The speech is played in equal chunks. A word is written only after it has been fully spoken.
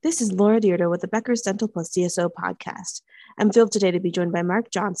This is Laura Deirdre with the Becker's Dental Plus DSO podcast. I'm thrilled today to be joined by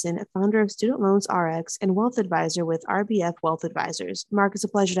Mark Johnson, founder of Student Loans RX and wealth advisor with RBF Wealth Advisors. Mark, it's a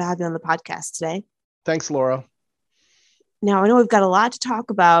pleasure to have you on the podcast today. Thanks, Laura. Now, I know we've got a lot to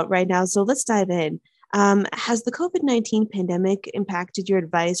talk about right now, so let's dive in. Has the COVID-19 pandemic impacted your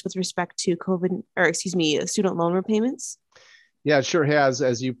advice with respect to student loan repayments? Yeah, it sure has.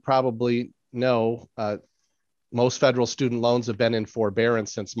 As you probably know, most federal student loans have been in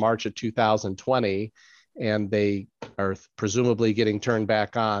forbearance since March of 2020, and they are presumably getting turned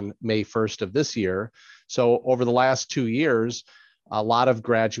back on May 1st of this year. So over the last 2 years, a lot of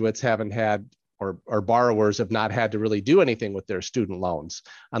graduates haven't had or borrowers have not had to really do anything with their student loans,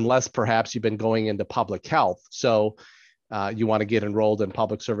 unless perhaps you've been going into public health. So you want to get enrolled in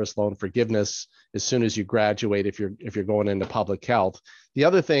public service loan forgiveness as soon as you graduate if you're going into public health. The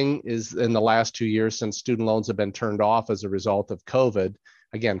other thing is, in the last 2 years, since student loans have been turned off as a result of COVID,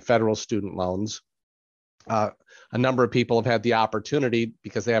 again, federal student loans, a number of people have had the opportunity,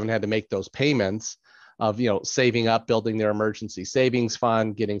 because they haven't had to make those payments, of saving up, building their emergency savings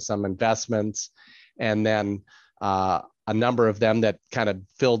fund, getting some investments, and then a number of them that kind of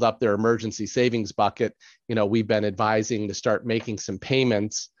filled up their emergency savings bucket. We've been advising to start making some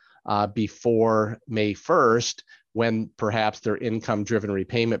payments before May 1st, when perhaps their income-driven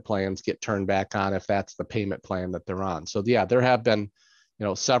repayment plans get turned back on, if that's the payment plan that they're on. So yeah, there have been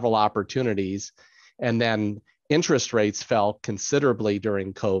several opportunities. And then interest rates fell considerably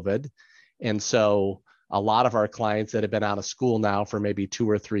during COVID. And so a lot of our clients that have been out of school now for maybe 2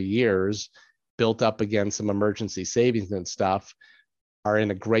 or 3 years, built up again some emergency savings and stuff, are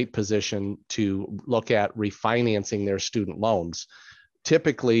in a great position to look at refinancing their student loans.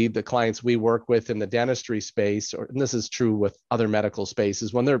 Typically, the clients we work with in the dentistry space, and this is true with other medical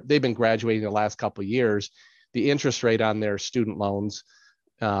spaces, when they've been graduating the last couple of years, the interest rate on their student loans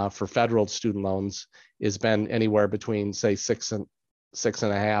for federal student loans has been anywhere between, say,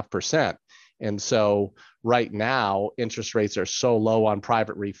 6.5%. And so right now, interest rates are so low on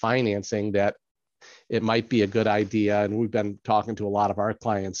private refinancing that it might be a good idea. And we've been talking to a lot of our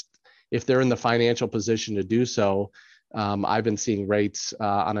clients, if they're in the financial position to do so. I've been seeing rates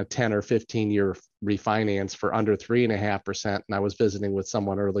on a 10 or 15-year refinance for under 3.5%. And I was visiting with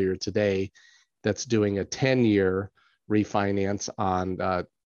someone earlier today that's doing a 10-year refinance on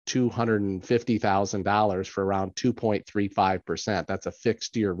 $250,000 for around 2.35%. That's a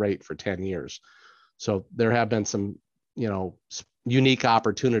fixed year rate for 10 years. So there have been some, unique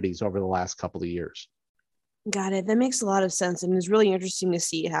opportunities over the last couple of years. Got it. That makes a lot of sense. And it's really interesting to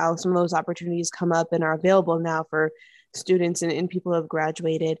see how some of those opportunities come up and are available now for students and people who have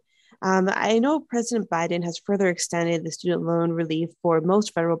graduated. I know President Biden has further extended the student loan relief for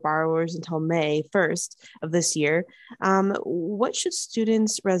most federal borrowers until May 1st of this year. What should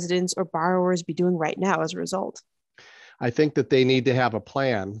students, residents, or borrowers be doing right now as a result? I think that they need to have a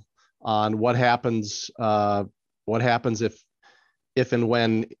plan on what happens if and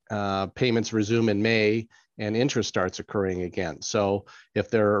when payments resume in May and interest starts occurring again. So if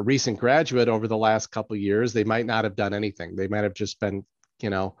they're a recent graduate over the last couple of years, they might not have done anything. They might have just been,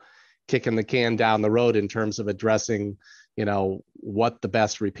 kicking the can down the road in terms of addressing, what the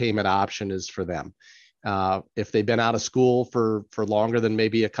best repayment option is for them. If they've been out of school for longer than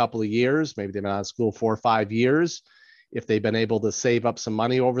maybe a couple of years, maybe they've been out of school 4 or 5 years, if they've been able to save up some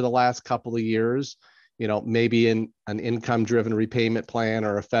money over the last couple of years, maybe in an income-driven repayment plan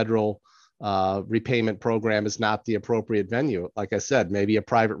or a federal repayment program is not the appropriate venue. Like I said, maybe a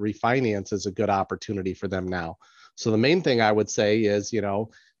private refinance is a good opportunity for them now. So the main thing I would say is,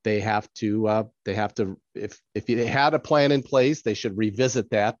 they have to, if they had a plan in place, they should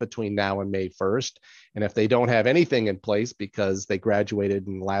revisit that between now and May 1st. And if they don't have anything in place because they graduated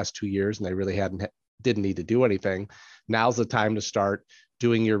in the last 2 years and they really didn't need to do anything, now's the time to start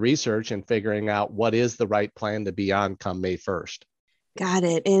doing your research and figuring out what is the right plan to be on come May 1st. Got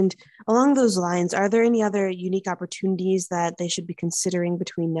it. And along those lines, are there any other unique opportunities that they should be considering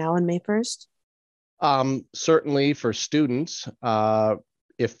between now and May 1st? Certainly for students,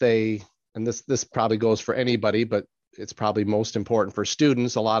 if they, and this probably goes for anybody, but it's probably most important for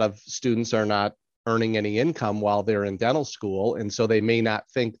students. A lot of students are not earning any income while they're in dental school. And so they may not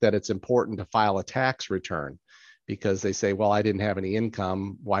think that it's important to file a tax return because they say, well, I didn't have any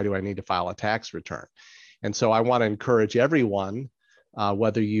income. Why do I need to file a tax return? And so I want to encourage everyone,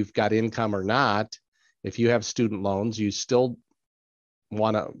 whether you've got income or not, if you have student loans, you still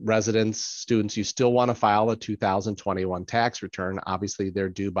students, you still want to file a 2021 tax return. Obviously, they're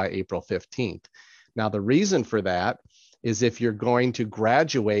due by April 15th. Now, the reason for that is if you're going to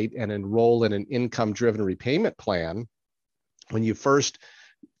graduate and enroll in an income-driven repayment plan, when you first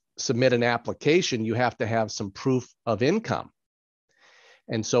submit an application, you have to have some proof of income.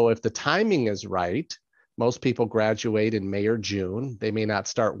 And so if the timing is right, most people graduate in May or June. They may not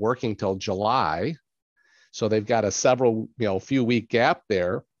start working till July. So they've got a few week gap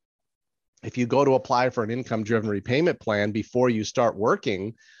there. If you go to apply for an income-driven repayment plan before you start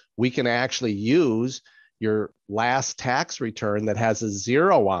working, we can actually use your last tax return that has a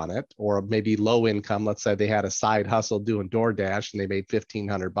 0 on it, or maybe low income. Let's say they had a side hustle doing DoorDash and they made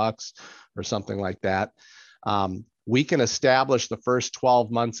 $1,500 or something like that. We can establish the first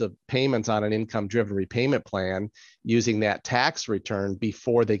 12 months of payments on an income-driven repayment plan using that tax return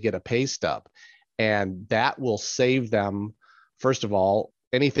before they get a pay stub. And that will save them, first of all,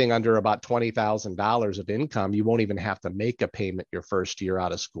 anything under about $20,000 of income, you won't even have to make a payment your first year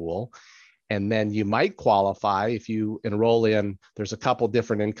out of school. And then you might qualify if you enroll in, there's a couple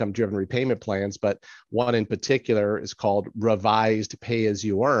different income-driven repayment plans, but one in particular is called Revised Pay As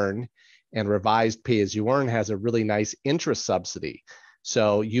You Earn. And Revised Pay As You Earn has a really nice interest subsidy.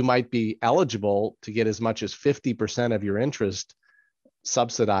 So you might be eligible to get as much as 50% of your interest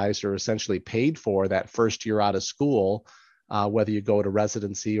subsidized or essentially paid for that first year out of school, whether you go to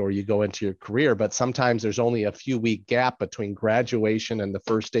residency or you go into your career. But sometimes there's only a few week gap between graduation and the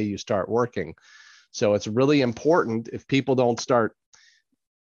first day you start working. So it's really important, if people don't start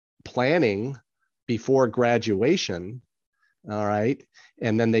planning before graduation, all right,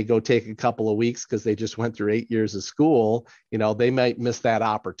 and then they go take a couple of weeks because they just went through 8 years of school, they might miss that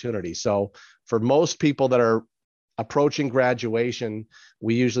opportunity. So for most people that are approaching graduation,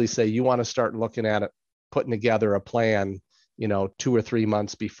 we usually say you want to start looking at it, putting together a plan, 2 or 3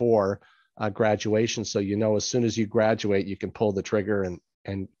 months before graduation. So, as soon as you graduate, you can pull the trigger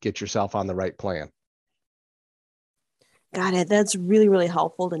and get yourself on the right plan. Got it. That's really, really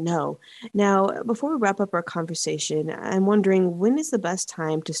helpful to know. Now, before we wrap up our conversation, I'm wondering, when is the best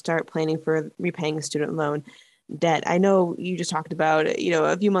time to start planning for repaying a student loan debt? I know you just talked about,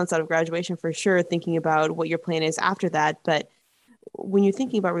 a few months out of graduation for sure, thinking about what your plan is after that. But when you're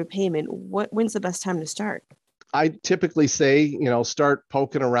thinking about repayment, when's the best time to start? I typically say, start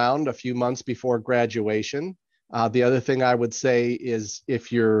poking around a few months before graduation. The other thing I would say is,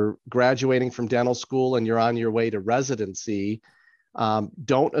 if you're graduating from dental school and you're on your way to residency,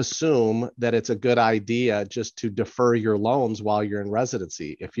 don't assume that it's a good idea just to defer your loans while you're in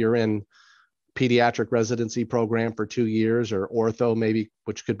residency. If you're in pediatric residency program for 2 years, or ortho maybe,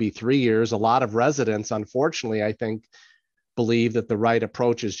 which could be 3 years, a lot of residents, unfortunately, I think, believe that the right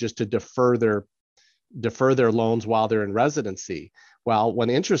approach is just to defer their loans while they're in residency. Well, when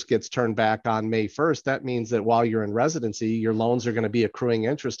interest gets turned back on May 1st, that means that while you're in residency, your loans are going to be accruing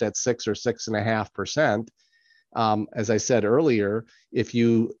interest at 6 or 6.5%. As I said earlier, if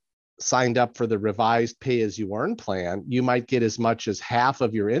you signed up for the Revised Pay As You Earn plan, you might get as much as half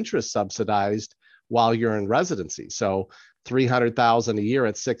of your interest subsidized while you're in residency. So $300,000 a year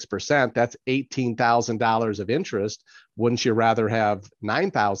at 6%, that's $18,000 of interest. Wouldn't you rather have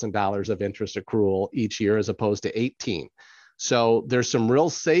 $9,000 of interest accrual each year as opposed to 18? So there's some real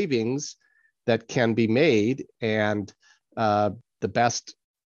savings that can be made. And the best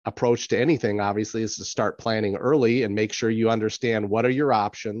approach to anything, obviously, is to start planning early and make sure you understand what are your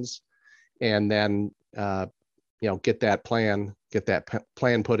options, and then get that plan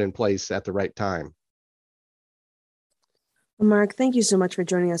put in place at the right time. Mark, thank you so much for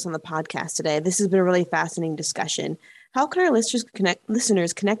joining us on the podcast today. This has been a really fascinating discussion. How can our listeners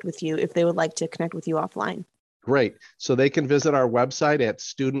connect with you if they would like to connect with you offline? Great. So they can visit our website at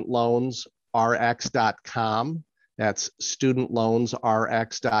studentloansrx.com. That's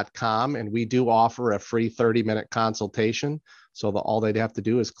studentloansrx.com. And we do offer a free 30-minute consultation. So all they'd have to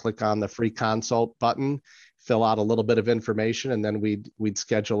do is click on the free consult button, fill out a little bit of information, and then we'd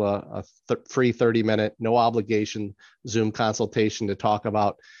schedule a free 30-minute, no obligation Zoom consultation to talk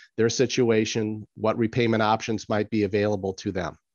about their situation, what repayment options might be available to them.